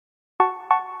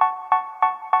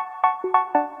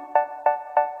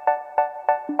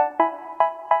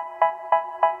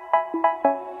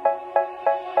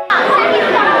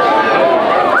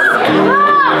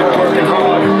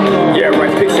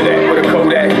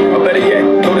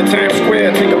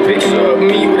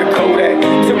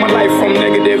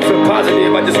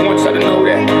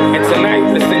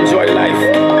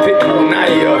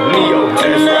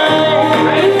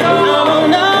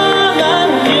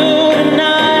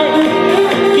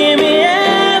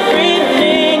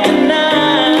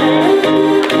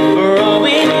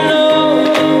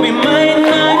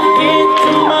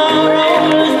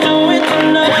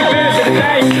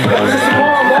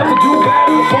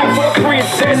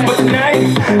promise, but tonight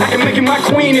I can make you my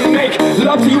queen and make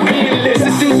love to you endless.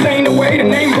 It's insane the way the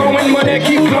name growing, money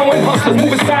keep flowing. Hustlers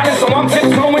moving silent, so I'm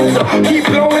tiptoeing. So keep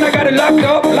blowing, I got it locked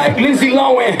up like Lindsay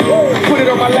Lohan. Put it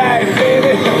on my life,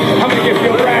 baby. I'm gonna give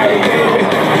you a ride, baby.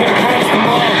 Can't promise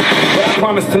tomorrow, but I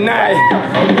promise tonight.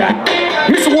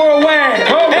 Mr. Worldwide,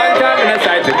 oh, one time in a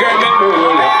sight, the girl make me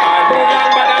roll it.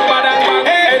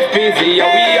 SPC,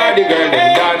 we are the girl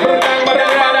them done. One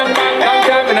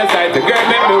time in a sight, the girl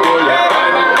make me roll it.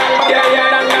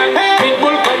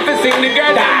 People come to sing the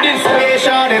girl that this way.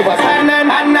 Shorty was hand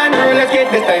girl, let's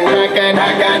get this thing rockin'.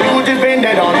 You just bend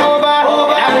it on over. I will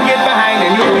get behind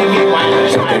and you will get wine.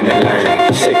 Jump in the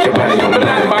line, shake your body on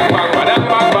mine.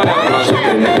 Jump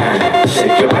in the line,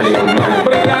 shake your body on mine.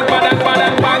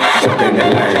 Jump in the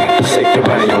line, shake your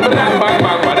body on mine.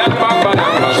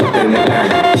 Jump in the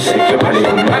line, shake your body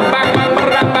on mine.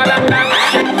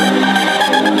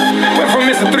 Went from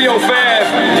Mr.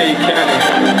 305, Dade County,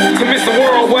 to Mr.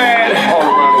 Worldwide, all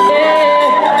around the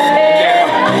world. Yeah,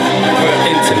 we're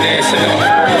international,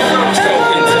 so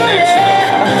international,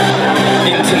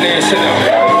 international,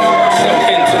 so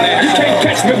international. You can't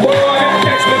catch me, boy.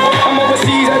 I'm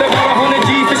overseas at about 100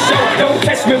 G's for show. Don't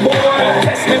catch me, boy.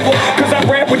 Cause I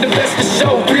rap with the best to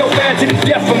show. 305 to the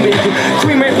death of me.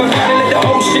 Cremate my body, let the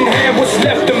ocean have what's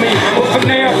left of me. But for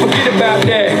now, forget about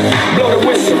that. Blow the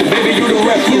whistle, baby, you the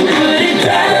referee. You put it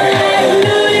down like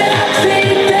New York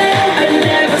City, but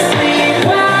never sleep.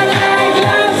 Wild like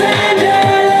Los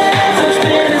Angeles, I'm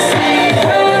spinning sleep.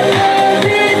 Hard love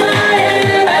in my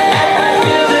head, I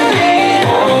feel the need.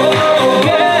 Oh,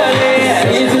 girl,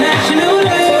 yeah, international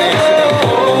love.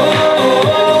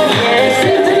 Oh, yeah, it's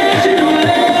international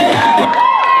love.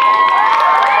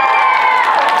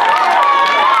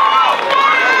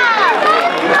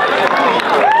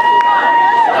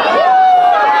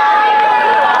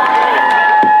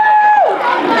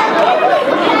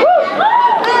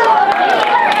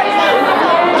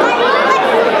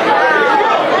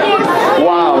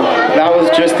 Wow, that was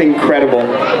just incredible.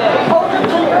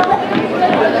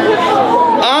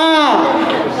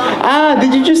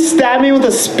 Did you just stab me with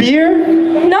a spear?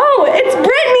 No, it's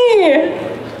Brittany!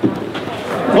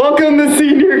 Welcome to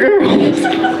Senior Girls.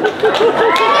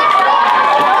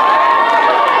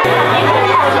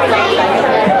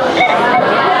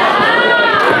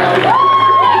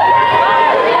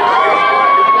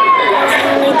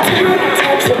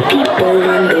 Types of people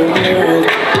in the world.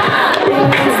 The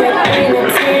ones that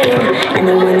entertain and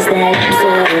the ones that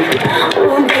observe.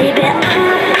 Oh baby, I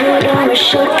put on a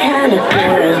show kind of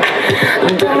girl.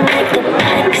 Don't like the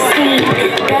backseat,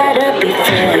 gotta be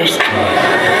first.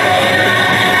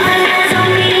 Eyes on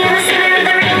me and I smell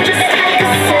the ring just like a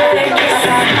circus.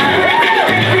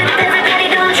 Everybody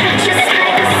don't treat just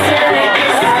like a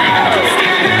circus. Just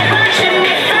kinda watching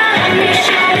me, follow me,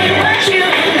 show me what you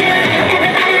can do.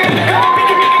 Everybody let go, we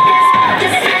can make a dance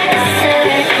just like a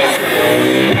circus.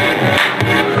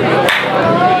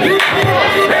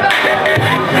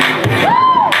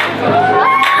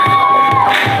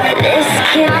 This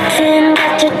kitten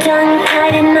got your tongue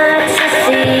tied and not to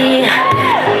see.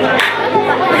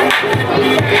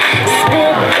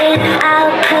 Spit it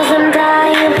out, cause I'm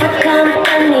dying for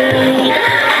company. I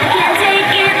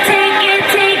can't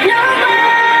take no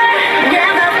more.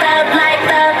 Never felt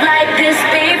like this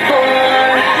before.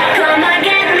 Come on,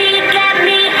 get me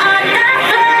on the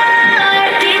floor.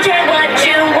 DJ, what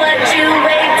you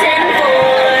waiting for?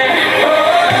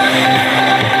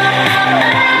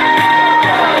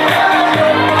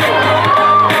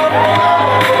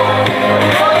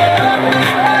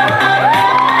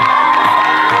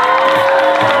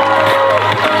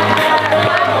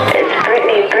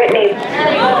 It's Brittany.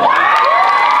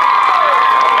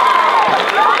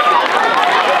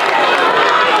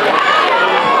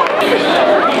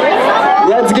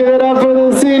 Let's give it up for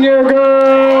the Senior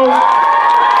Girls.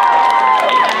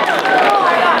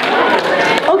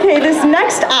 Okay, this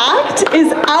next act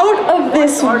is out of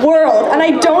this world, and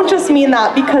I don't just mean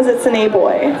that because it's an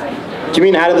A-boy. Do you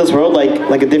mean out of this world,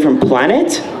 like a different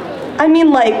planet? I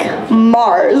mean like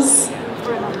Mars.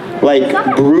 Like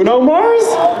Bruno Mars?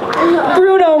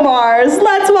 Bruno Mars.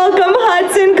 Let's welcome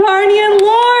Hudson, Carney, and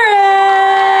Lauren!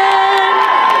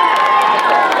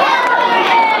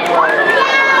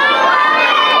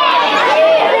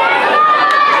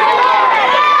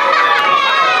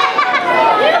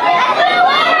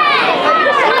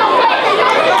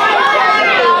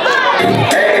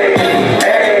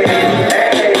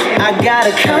 I got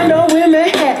a condo in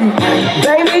Manhattan.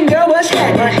 Baby girl, what's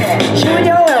happening? You and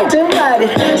your old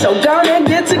invited, so gonna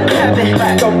get to grabbing.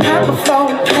 Go pop it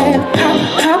for a plan,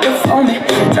 pop it for me.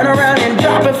 Turn around and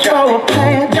drop it for a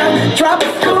plan. Drop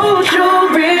it, cool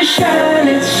jewelry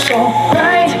shining.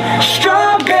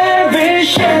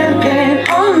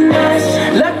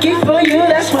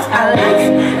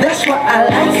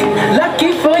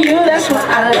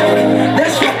 I like.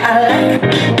 That's what I like.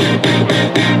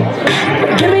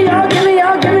 Give me your, give me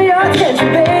your, give me your attention,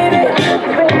 baby.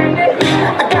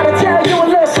 I gotta tell you a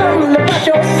little something about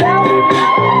yourself.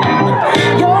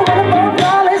 You're one of my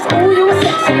darlings, ooh, you a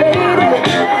sexy lady.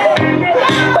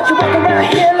 But you walk around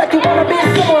here like you wanna be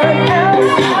someone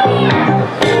else.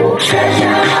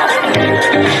 Treasure,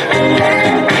 that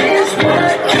is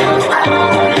what you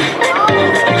are.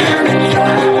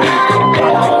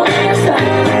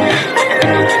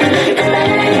 You can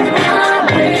make my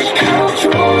wish come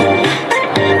true.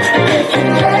 If you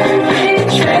let me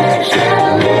treasure.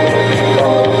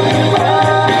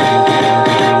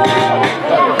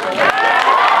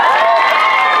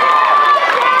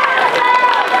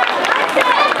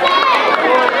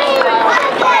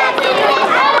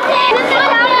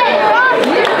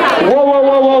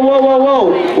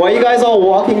 Why are you guys all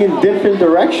walking in different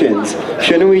directions?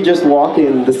 Shouldn't we just walk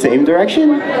in the same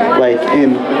direction? Like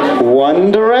in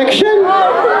one direction?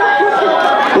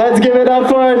 Let's give it up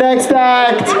for our next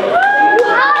act.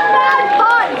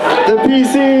 The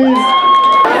PCs.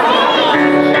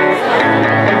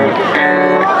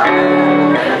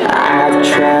 I've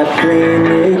tried playing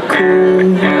it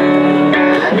cool,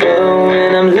 but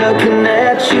when I'm looking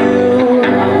at you,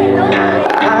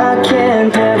 I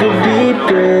can't ever be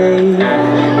brave,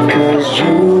 'cause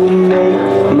you make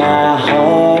my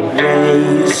heart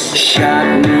race. Shot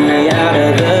me out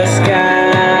of the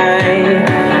sky,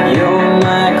 you're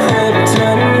my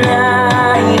kryptonite.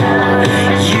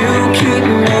 You keep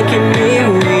making me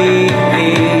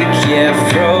weak, yeah,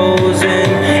 frozen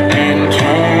and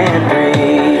can't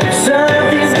breathe.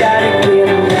 Something's gotta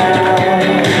give now,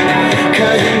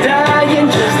 'cause I'm dying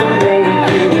just to make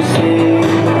you see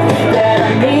that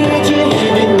I need you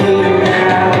here with me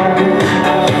now.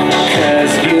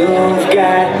 'Cause you've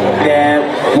got that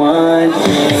one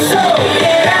thing. So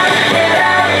get out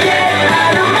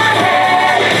of my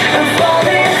head and fall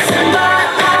into my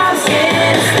arms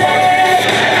instead.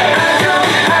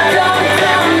 I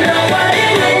don't know what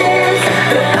it is,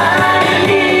 but I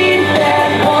need that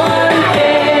one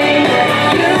thing.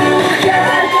 You've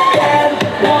got that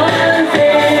one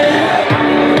thing.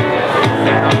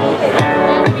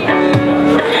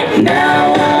 Now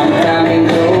I'm climbing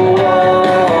the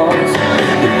walls,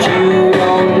 but you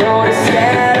don't notice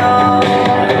at all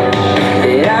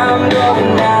that I'm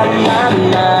going out of my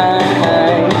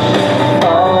mind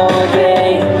all day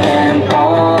and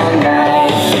all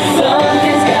night.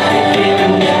 Something's gotta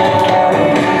give now,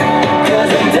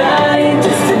 'cause I'm dying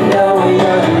just to know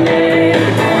your name,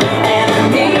 and I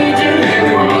need you here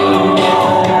with me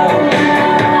now,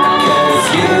 'cause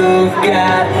you've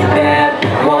got that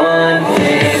one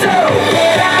thing. So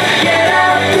get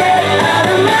out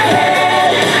of my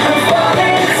head and fall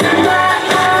into my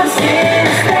arms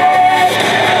instead.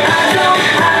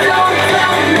 I don't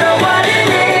know what it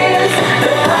is,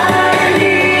 but I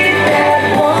need that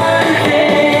one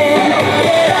thing.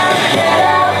 Get out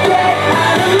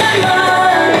of my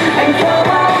mind and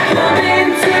come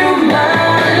into my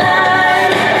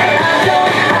life.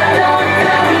 I don't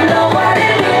know what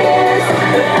it is,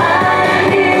 but I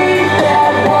need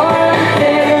that one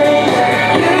thing.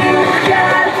 You've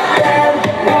got that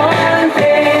one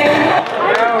thing.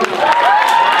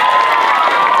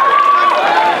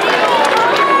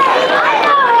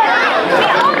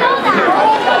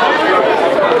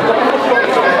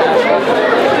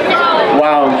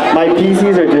 Wow, my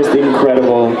PCs are just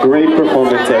incredible. Great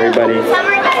performance, everybody.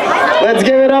 Let's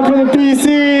give it up for the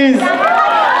PCs.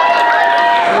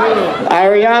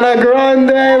 Ariana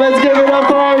Grande, let's give it up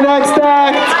for our next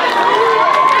act.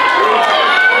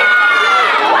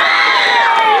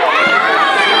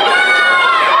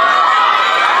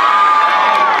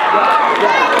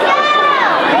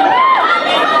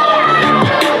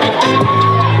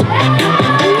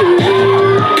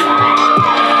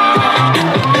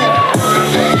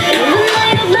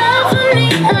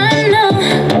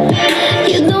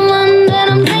 You're the one that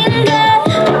I'm thinking of.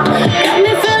 Got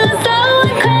me feeling so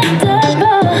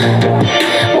incredible.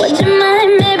 Would you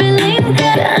mind maybe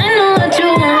leaving? I know what you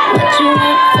want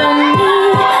from me.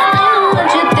 I know what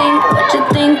you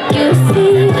think you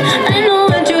see. I know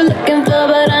what you're looking for,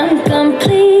 but I'm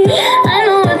complete. I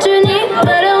know what you need,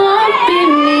 but it won't be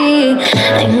me.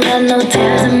 Ain't got no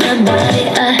tears in my body.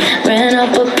 I ran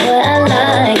up a boy, I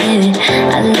like it.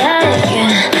 I like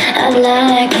it. I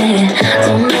like it.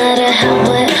 Don't matter how,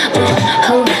 what,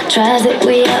 who tries it,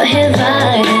 we out here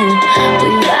vibing. We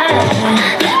vibing,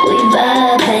 we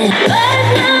vibing. Right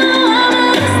now I'm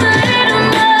in a state of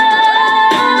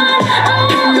mind. I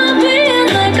wanna be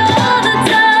like all the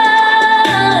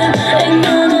time. Ain't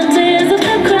no tears if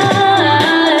I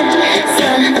cry. So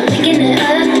I'm picking it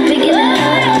up, picking it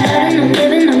up.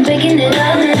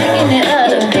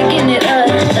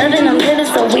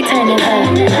 we turn it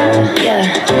up.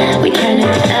 Yeah, we turn it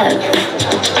up.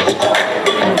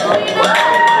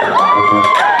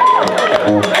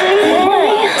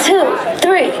 1, 2,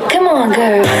 3, come on,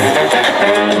 girl.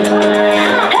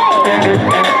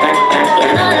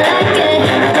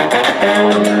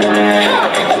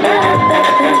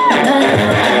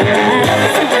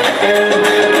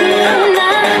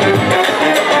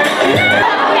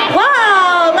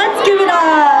 Wow, let's give it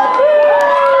up.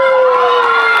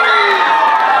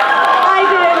 I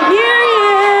didn't hear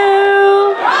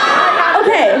you.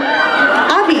 Okay,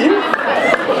 Abby,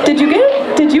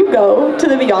 did you go to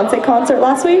the Beyonce concert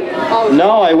last week?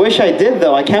 No, I wish I did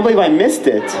though. I can't believe I missed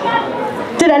it.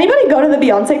 Did anybody go to the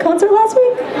Beyonce concert last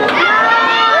week?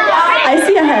 I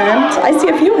see a hand. I see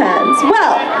a few hands.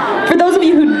 Well, for those of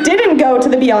you who didn't go to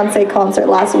the Beyonce concert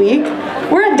last week,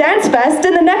 we're at Dance Fest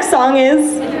and the next song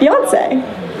is Beyonce.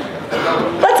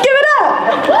 Let's give it up!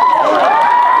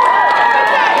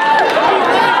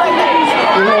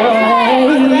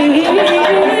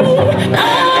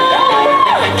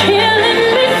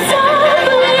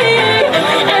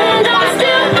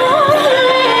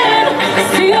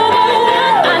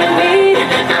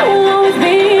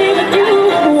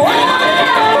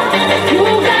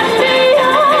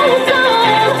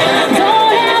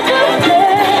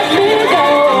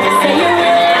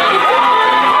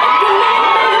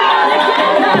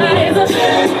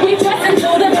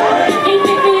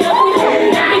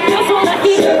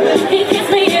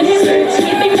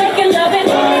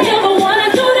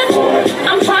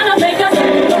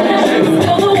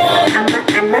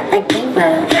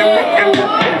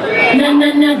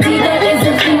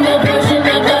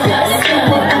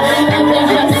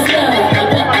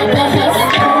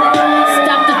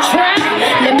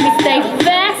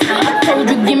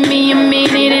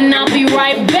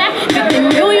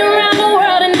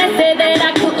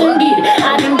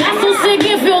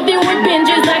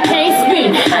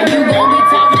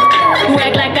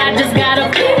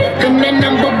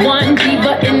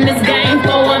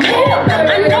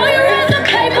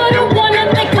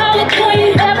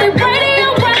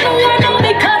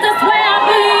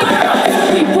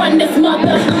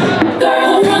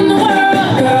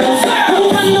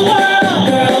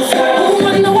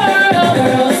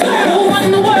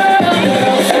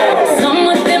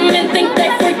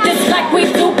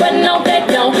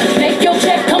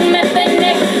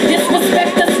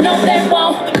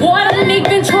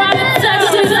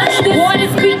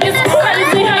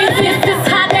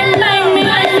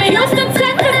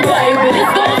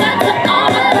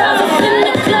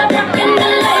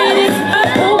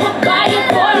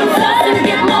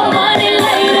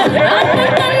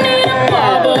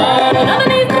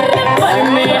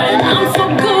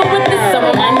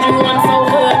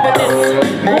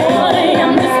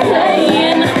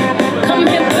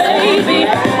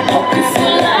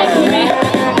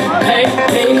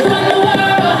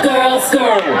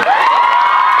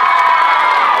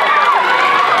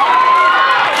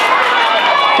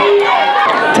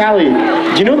 Tally,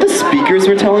 do you know what the speakers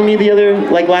were telling me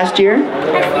last year?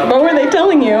 What were they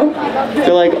telling you?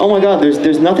 They're like, oh my god,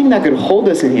 there's nothing that could hold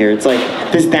us in here. It's like,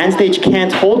 this dance stage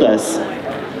can't hold us.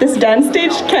 This dance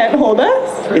stage can't hold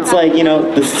us? It's like, you know,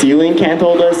 the ceiling can't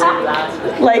hold us.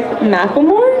 Like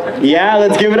Macklemore? Yeah,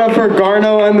 let's give it up for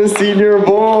Garno and the senior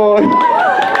boy.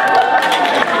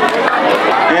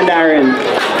 And Aaron.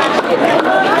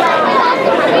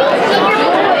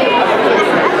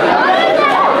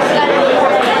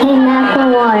 Hey,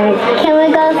 Macklemore, can we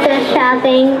go thrift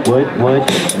shopping? What?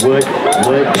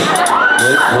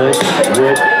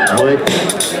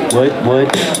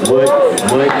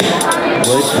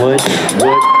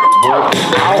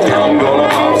 I'm gonna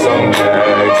pop some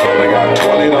tags. Only got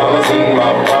 $20 in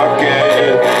my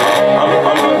pocket. I'm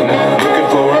looking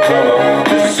for a come up.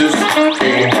 This is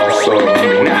awesome.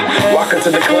 Walk into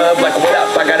the club like, what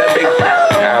up? I got a big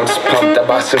I'm just pumped. I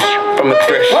bought some from a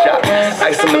thrift shop.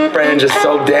 Ice on the fringe is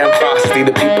so damn frosty.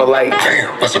 The people like,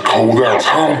 Damn, that's a cold ass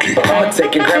honky. I'ma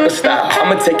take your grandpa style.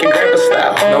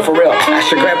 No, for real.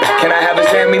 Ask your grandpa, can I have his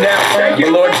hand-me-down?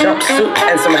 Your Lord jumpsuit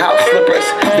and some house slippers.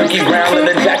 Dookie brown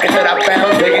leather jacket that I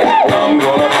found digging. I'm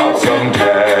gonna pop some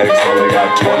tags. Only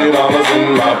got $20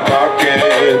 in my pocket.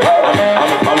 I'm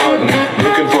hunting,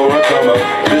 looking for a come up.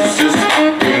 This is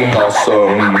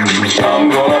awesome. I'm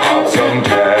gonna pop some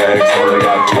tags. Only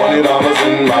got $20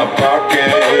 in my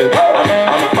pocket.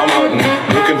 I'm hunting,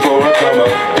 looking for a come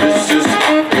up. This is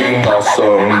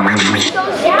awesome.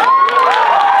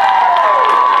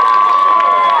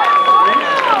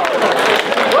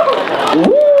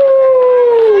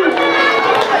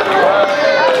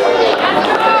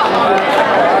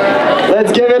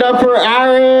 Let's give it up for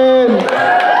Aaron.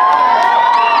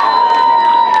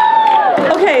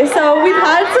 Okay, so we've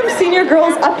had some senior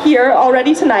girls up here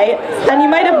already tonight, and you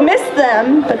might have missed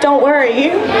them, but don't worry.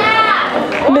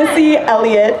 Missy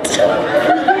Elliott. Next up,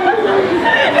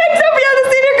 we have the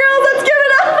senior girls. Let's give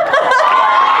it up.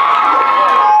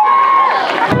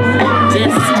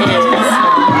 This is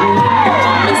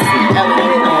Missy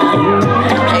Elliott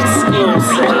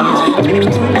exclusive.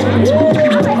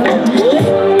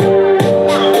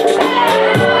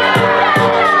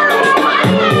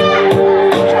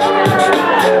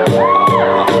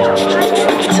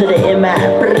 To the MI,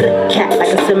 cat like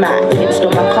a semi. You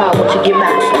stole my car, won't you get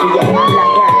mine? Yeah,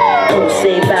 black out. Don't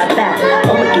say bye-bye.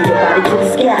 I'ma give your body to the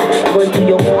sky. Run through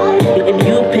your if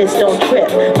you piss, don't trip.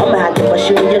 I'ma have to bust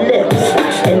you in your lips.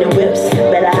 And the whips,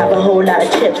 better have a whole lot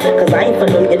of chips. Cause I ain't for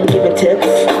no giving tips.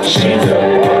 She's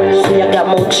a see I got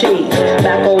more cheese.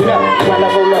 Back on up, while I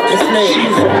roll up the sleeves.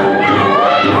 She's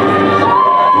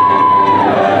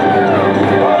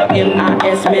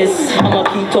M.I.S. Miss. I'ma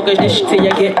keep talking this shit till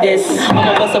you get this.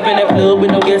 I'ma bust up in that club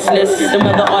with no guest list. Them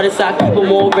other artists, I keep them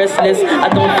more restless. I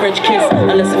don't French kiss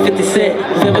unless it's 50 Cent.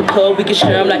 If ever club, we can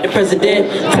share them like the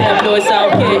president. Tabloids, I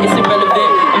don't care, it's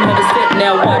irrelevant. I'm never sit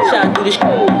now, watch out, do this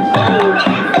cool.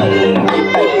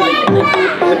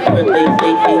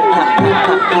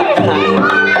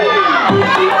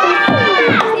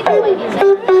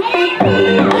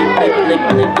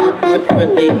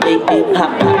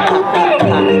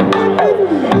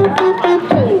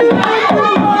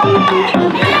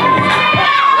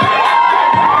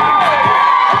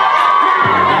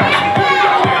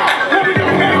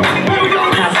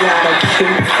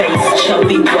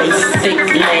 Chubby waist, thick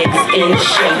legs in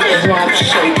shape, rump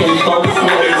shaking both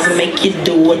ways, make you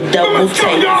do a double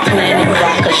take. Planet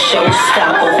rocker,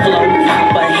 showstopper, flow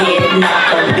hopper, head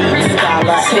knocker, beat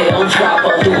scholar, tail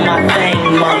dropper, do my thing,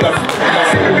 mother.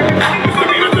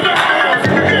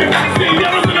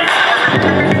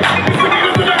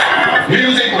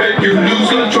 Music make you lose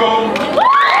control.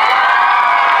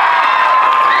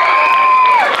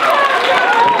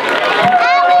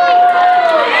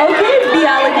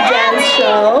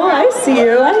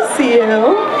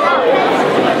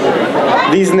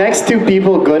 These next two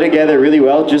people go together really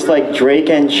well, just like Drake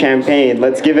and Champagne.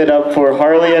 Let's give it up for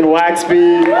Harley and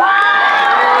Waxby.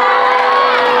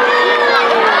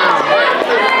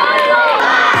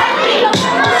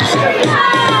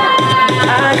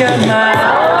 I got my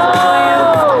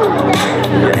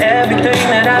everything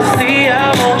that I see, I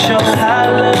want your high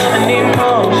love and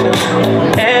emotion.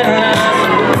 And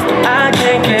I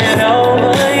can't get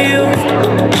over you.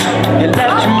 You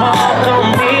left your mark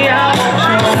on me, I want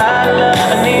your high love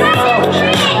and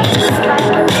emotion.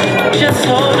 Just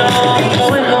hold on, I'm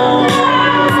going home.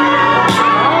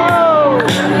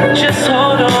 Just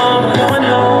hold on, I'm going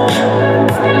home.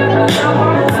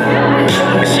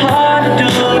 It's hard to do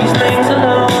these things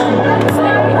alone.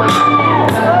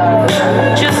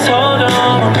 Just hold on,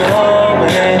 I'm going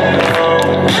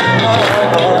home.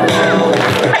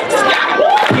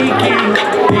 Kiki,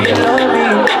 do you love me?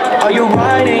 Are you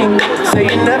riding? Say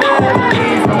you never ever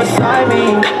leave from beside me.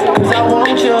 Cause I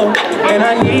want you, and I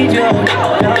need you,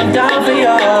 and I'm down for you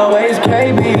always,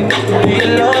 KB. Do you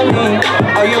love me?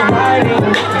 Are you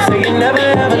riding? Say you never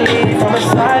ever leave from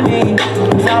beside me.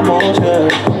 Cause I want you,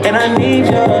 and I need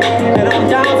you, and I'm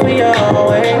down for you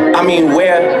always. I mean,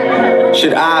 where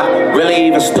should I really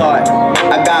even start?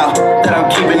 I got that I'm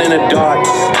keeping in the dark.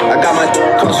 I got my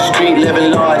across the street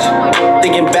living large.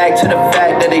 Thinking back to the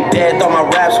fact that they dead, thought my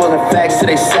raps wasn't facts till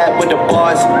they sat with the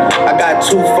bars. I got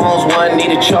two phones, one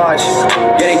need a charge.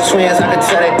 Yeah, they twins, I can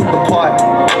tell they apart.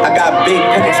 I got big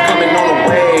packs coming on the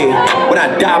way. When I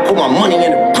die, put my money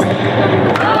in the grave.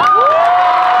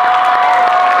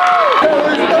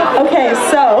 Okay,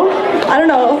 so I don't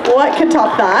know what could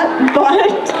top that, but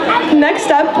next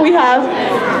up we have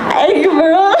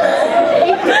A-Girl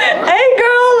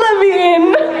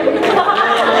Levine.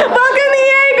 Welcome the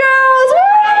A-Girls!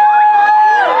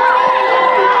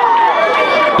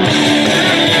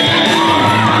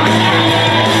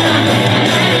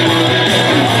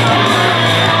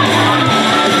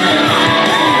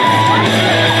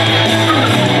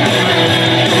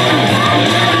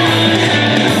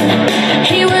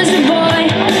 He was a boy,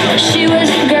 she was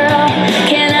a girl.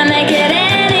 Can I make it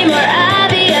any more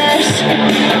obvious?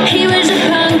 He was a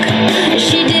punk,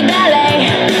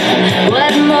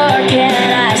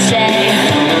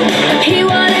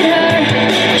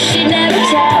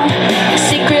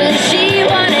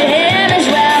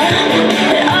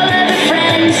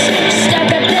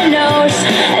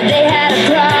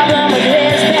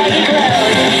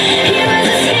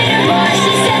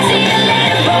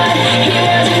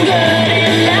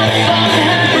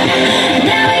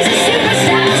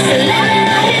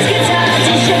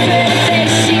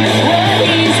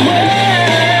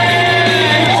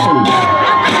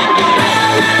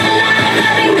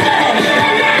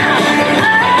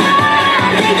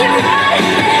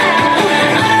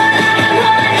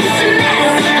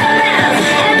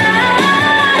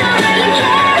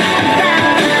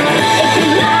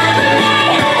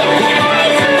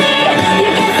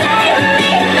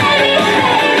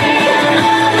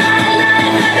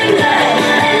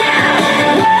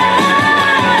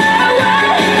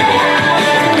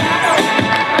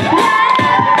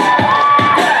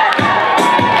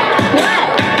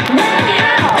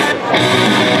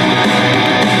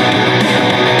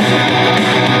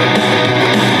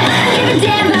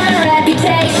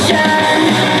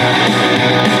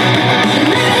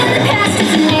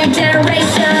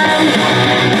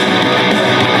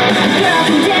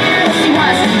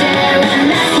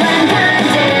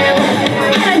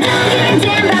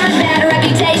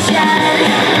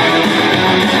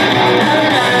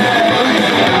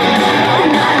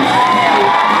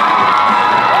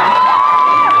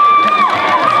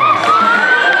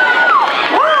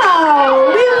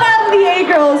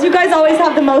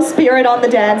 spirit on the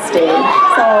dance stage.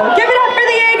 So give it up for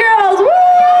the A girls. Woo!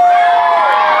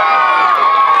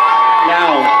 Now,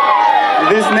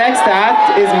 this next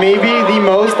act is maybe the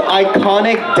most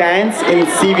iconic dance in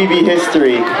CBB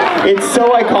history. It's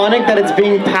so iconic that it's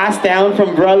being passed down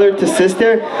from brother to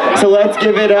sister. So let's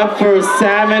give it up for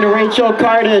Sam and Rachel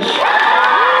Kardish.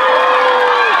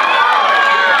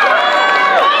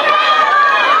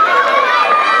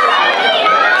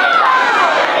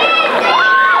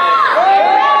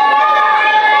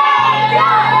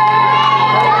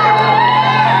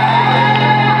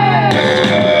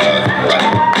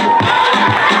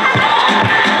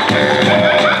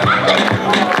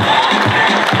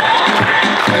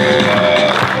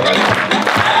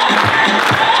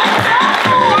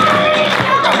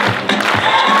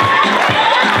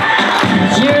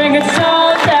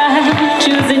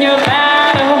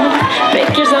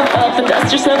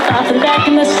 Dust yourself off and back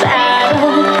in the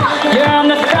saddle. You're on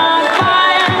the front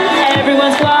line,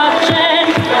 everyone's watching.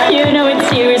 You know it's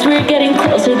serious, we're getting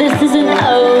closer, this isn't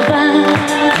over.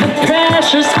 The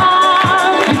pressure's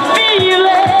on, you feel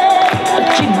it, but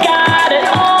you got it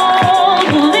all,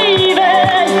 believe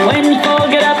it. When you fall,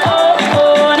 get up, oh,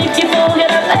 oh, and if you fall,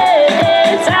 get up, eh,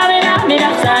 eh. Tamina, mina,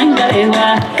 sangalewa,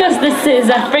 'cause this is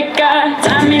Africa.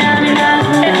 Tamina, mina,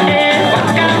 eh, eh,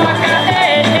 waka, waka,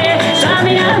 eh, eh.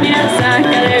 Tamina, mina,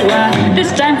 sangalewa,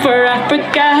 this time for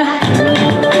Africa.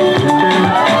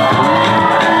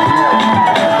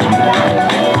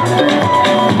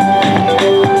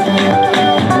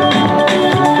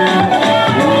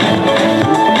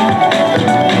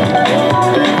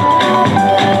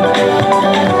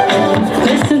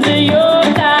 Listen to your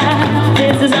God,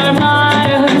 this is our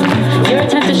motto. Your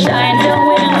time to shine, don't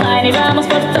wait in line, y vamos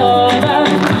por todo.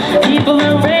 People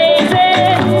are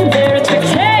raising their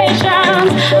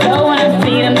expectations. Go on and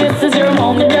feed them, this is your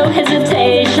moment, no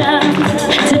hesitation.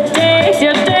 Today's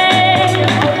your day,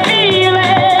 feel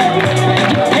it.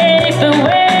 You pave the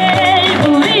way,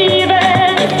 believe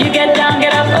it. If you get down,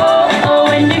 get up, oh, oh.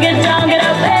 When you get down, get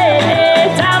up, eh,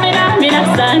 eh. Tamina, mina,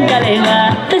 sangalewa,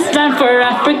 this time for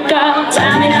Africa.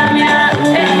 Tamina, mina,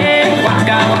 eh, eh.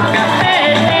 Waka, waka,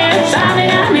 eh, eh.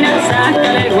 Tamina, mina,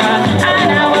 sangalewa,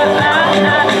 anawa, ah,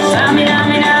 ah. Tamina,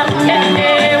 mina, eh,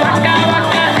 eh. Waka,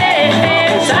 waka, eh, eh.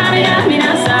 Tamina, mina,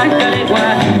 sangalewa,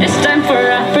 it's time for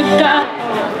Africa.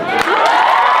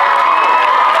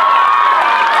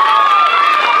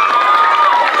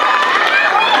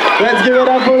 Let's give it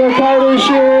up for the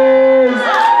Kardashians.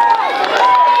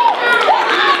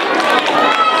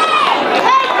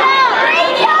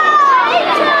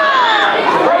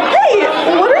 Hey,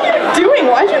 what are you doing?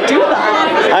 Why'd you do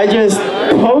that? I just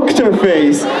poked her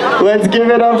face. Let's give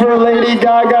it up for Lady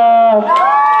Gaga.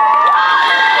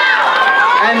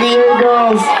 And the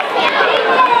A-Girls.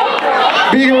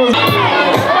 B-Girls.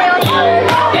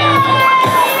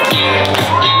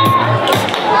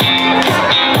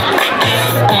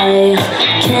 I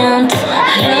can't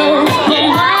help but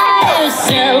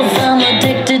myself. I'm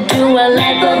addicted to a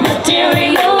life of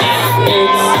material.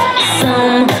 It's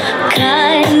some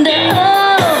kind of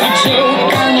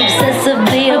joke. I'm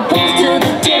obsessively opposed to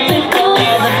the typical.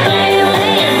 The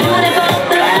feeling is beautiful,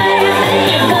 the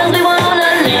feeling, 'cause we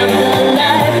wanna live the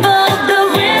life of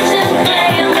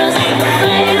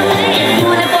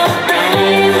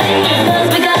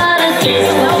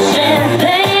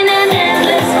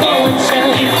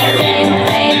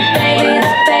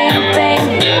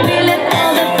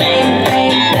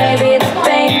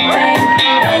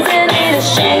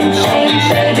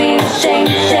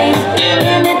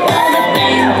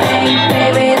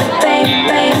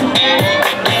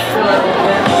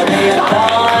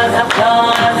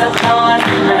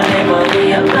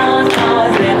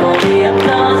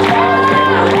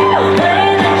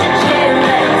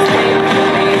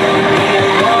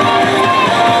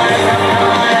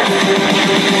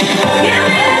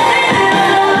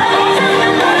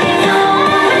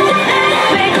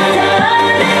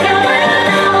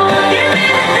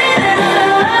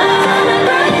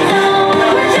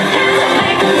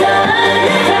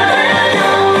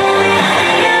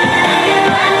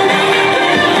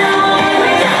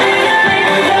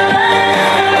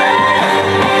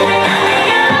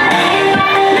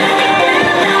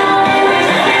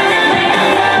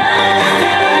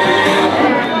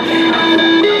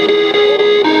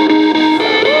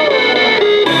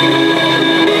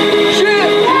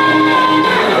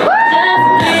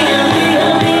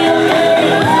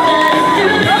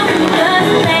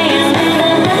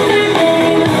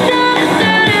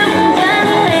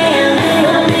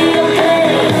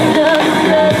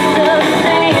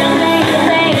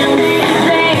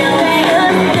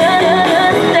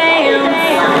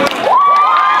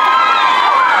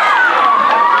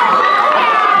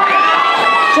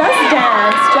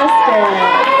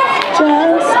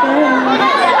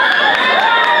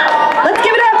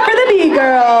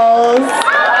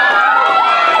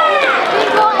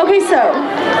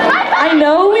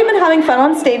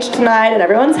fun on stage tonight and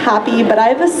everyone's happy, but I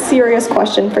have a serious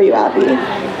question for you,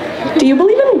 Abby. Do you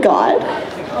believe in God?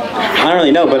 I don't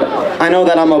really know, but I know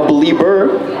that I'm a believer.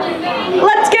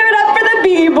 Let's give it up for the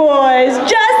B-Boys.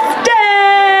 Justin!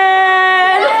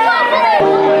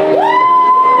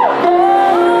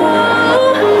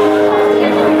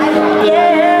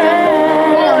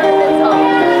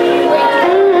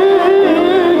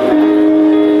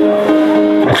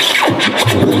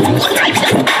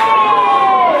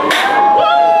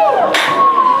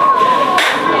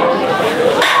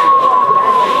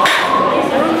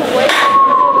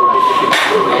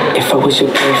 If I was your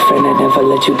boyfriend, I'd never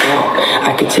let you go.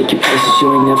 I could take you places you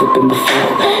ain't never been before.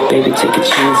 Baby, take a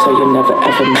chance so you'll never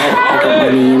ever know. I got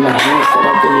money in my hands that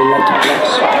I really like to blow.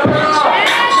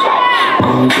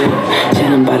 On you,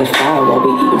 chilling by the fire while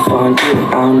we eating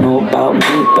fondue. I don't know about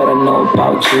me, but I know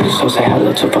about you. So say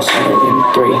hello to falsetto in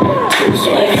 3, 2,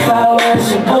 1. If I was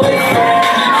your boyfriend,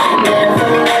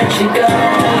 never let you go.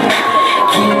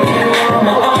 Keep you on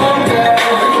my arm, girl.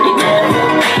 You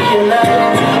never be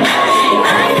alone.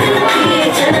 I could be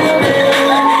a gentleman,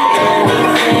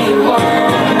 anything you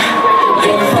want.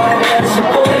 If I was your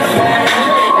boyfriend,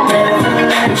 never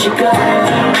let you go.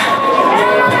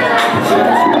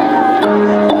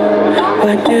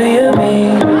 What do you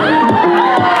mean?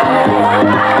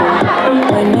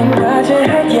 When you nod your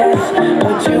head yes,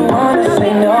 but you wanna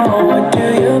say no. What do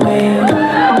you mean?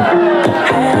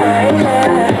 Hey,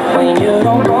 hey, when you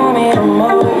don't want me to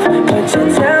move, but you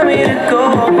tell me to go.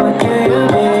 What do you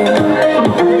mean?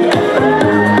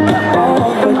 Oh,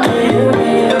 what do you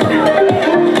mean?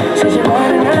 Said you're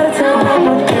running out of time.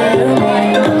 What do you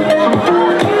mean?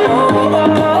 Oh,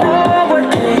 oh, oh, what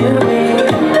do you mean?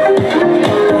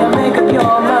 Better make up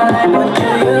your mind. What do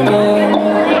you mean?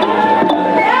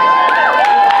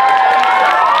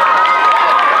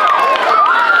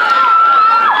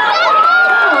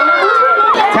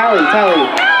 Tally,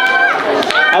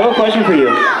 I have a question for you.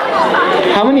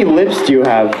 How many lips do you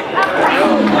have?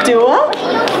 Dua?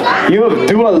 You have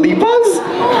Dua Lipas?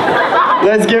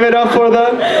 Let's give it up for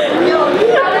the...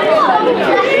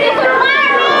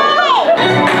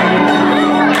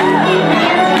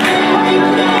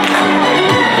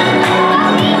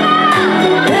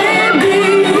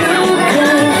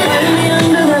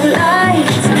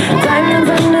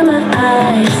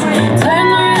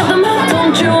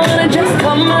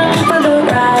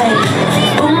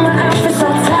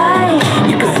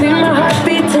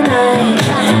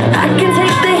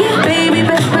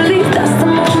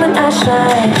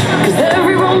 Cause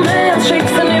every romance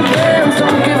shakes and it bends,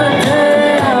 don't give a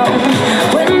damn.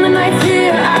 When the night's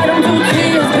here, I don't do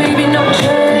tears, baby, no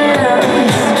chance.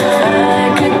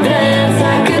 I could dance, I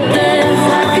could dance,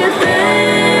 I could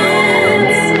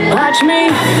dance. Watch me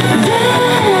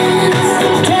dance,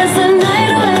 dance the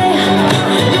night away.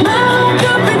 My heart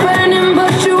could be burning,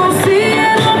 but you won't see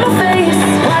it on my face.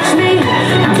 Watch me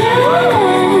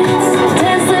dance,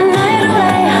 dance the night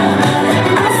away.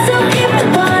 I'll still keep the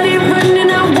party running,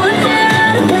 I want it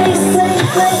out of place.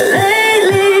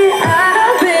 Lately,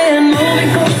 I've been moving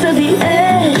close to the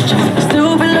edge.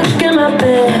 Still been looking my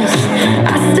best.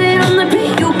 I stay on the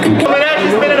beat, you can get. Minesh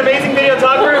has been an amazing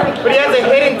videographer, but he has a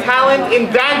hidden talent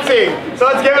in dancing. So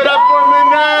let's give it up for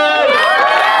Minesh!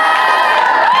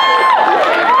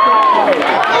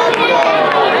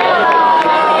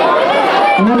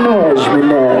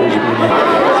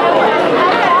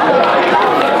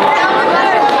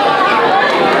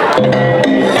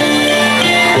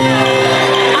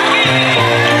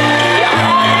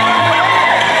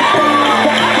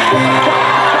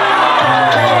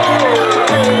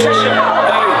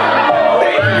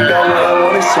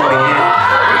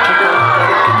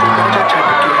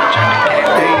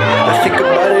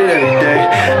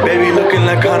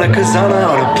 Kasana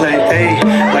on a plate, ayy.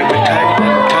 Like we tight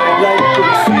like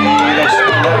good feet. I'm so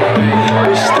light,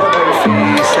 bitch, stop her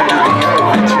feet. Saturday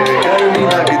night, bitch, got me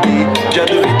like a D.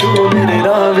 Jadu vi tu mere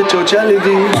raah vich chal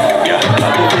di. Yeah,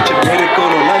 aapko vich mere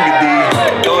kolo lang di.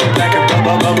 Throw it back and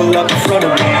bubble up in front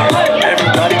of me.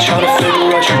 Everybody tryna figure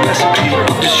out your recipe.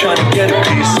 I'm just tryna get a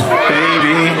piece,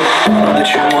 baby. Know that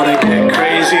you wanna get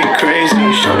crazy, crazy.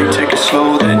 Shorty, take it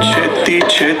slow, then chitty.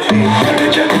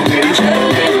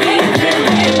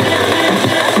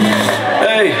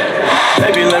 Hey,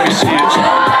 baby, let me see it.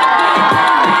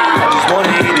 I just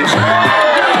wanna eat it.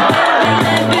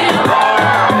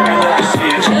 Baby, let me see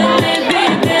it.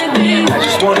 I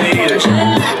just wanna eat it.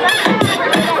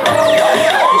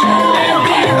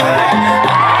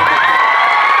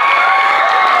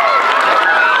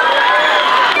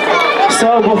 So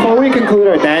before we conclude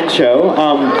our dance show,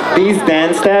 These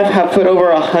dance staff have put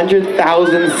over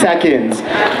 100,000 seconds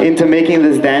into making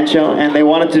this dance show, and they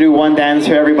wanted to do one dance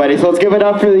for everybody. So let's give it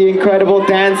up for the incredible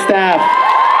dance staff.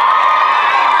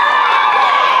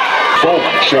 Folk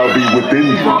shall be within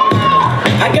you.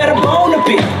 I got a bone to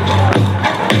pick.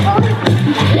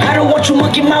 I don't want you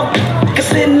monkey mouth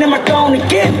sitting in my throne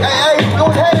again. Hey, go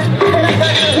ahead.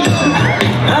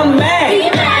 I'm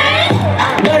mad,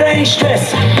 but I ain't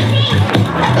stressed.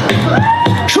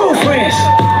 True friends.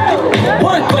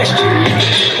 One question.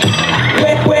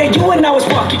 Where you and I was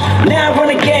walking. Now I run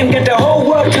a game, got the whole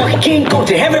world talking. King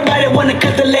Kunta, everybody wanna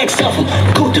cut the legs off him.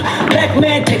 Kunta, black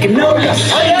man taking no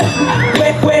loss. Oh yeah.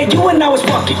 Where you and I was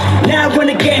walking. Now I run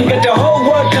a game, got the whole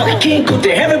world talking. King Kunta,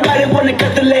 everybody wanna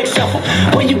cut the legs off him.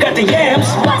 When you got the yams.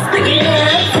 What's the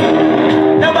yams?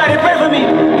 Nobody pray for me.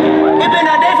 It been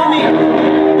a day for me.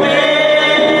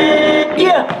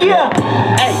 Yeah.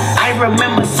 Hey, I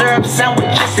remember syrup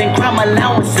sandwiches and crime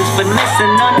allowances.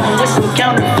 Finessing on them with some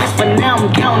counterfeits, but now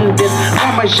I'm counting this.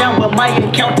 Parmesan with my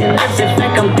accountant lips. In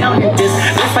fact, I'm down in this.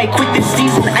 If I quit this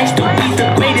season, I still be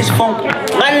the greatest funk.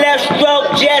 My left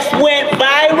stroke just went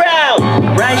viral.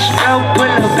 Right stroke put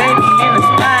a baby in a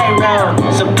spiral.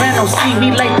 Soprano see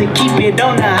me like to keep it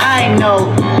on the high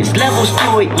note. It's levels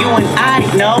to it, you and I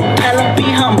know. Tell them be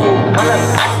humble.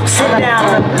 Sit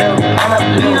down.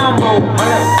 Be humble.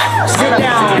 Sit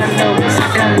down.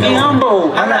 Be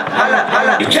humble.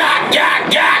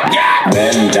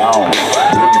 Man down.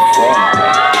 Where you from?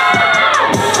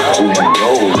 Who you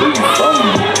know? Where you from?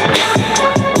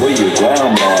 Where your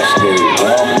grandma stay?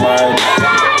 Grandma,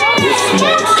 this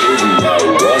man city I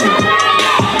run.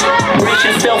 Brace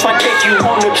yourself, I take you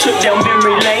on a trip down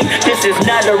memory lane. This is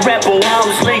not a rapper,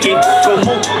 I'm slinging from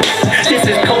move. This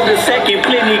is cold a second,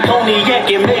 plenty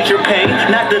cognac and major pain.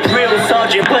 Not the drill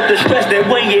sergeant, but the stress that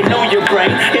weighing on your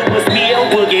brain. It was me, a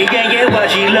boogie, yeah, why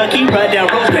she lucky? Ride down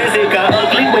Rosecrans, it got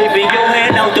ugly. Waving your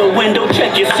hand out the window,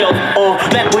 check yourself.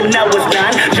 Back when I was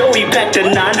 9, Joey back to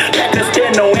 9. Back to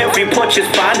stand on every punch is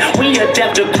fine. We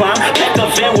adapt to crime. Back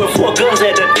a van with 4 guns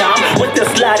at a time. With the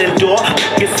sliding door,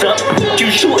 it's up.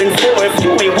 You shooting for if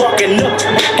you ain't walking up.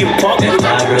 You punk. If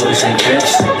my rules and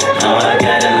trips, all I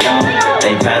got alone,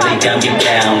 they probably got me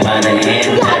down by the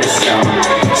end of the song.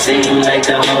 Seem like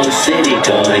the whole city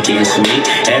go against me.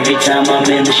 Every time I'm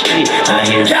in the street, I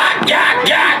hear yak, yak,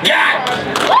 yak, yak.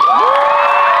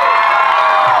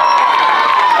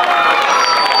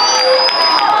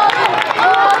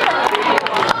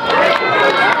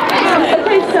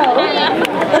 Okay, so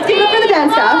let's give it up for the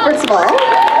dance staff, first of all.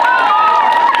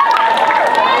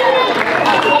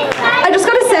 I just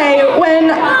gotta say, when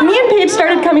me and Paige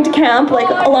started coming to camp, like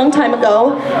a long time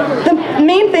ago, the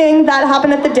main thing that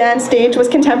happened at the dance stage was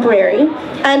contemporary.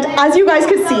 And as you guys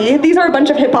could see, these are a bunch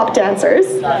of hip-hop dancers.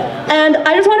 And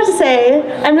I just wanted to say,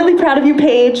 I'm really proud of you,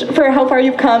 Paige, for how far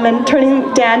you've come and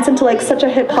turning dance into like such a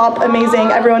hip-hop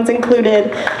amazing, everyone's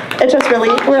included. It's just really,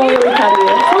 we're all really proud of you.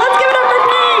 So let's give it up for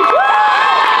Paige!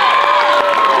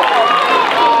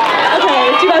 Okay,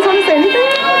 do you guys want to say anything?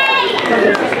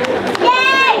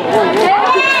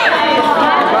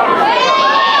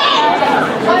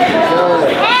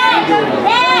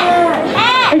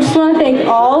 I just want to thank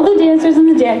all the dancers in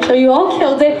the dance show. You all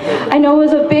killed it. I know it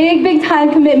was a big, big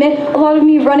time commitment. A lot of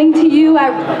me running to you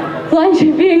at lunch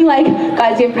and being like,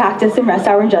 guys, you have practice and rest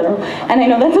hour in general. And I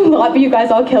know that's a lot, but you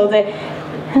guys all killed it.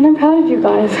 And I'm proud of you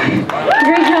guys.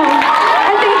 Great job.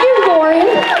 I thank you, Lauren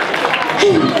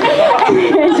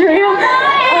and Andrea,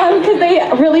 because they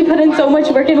really put in so much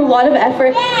work and a lot of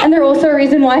effort. And they're also a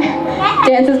reason why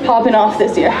dance is popping off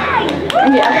this year.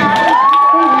 And yeah.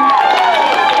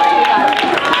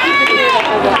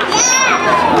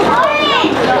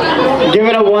 Give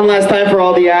it up one last time for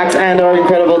all the acts and our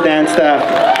incredible dance staff.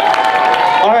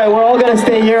 All right, we're all gonna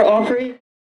stay here all free.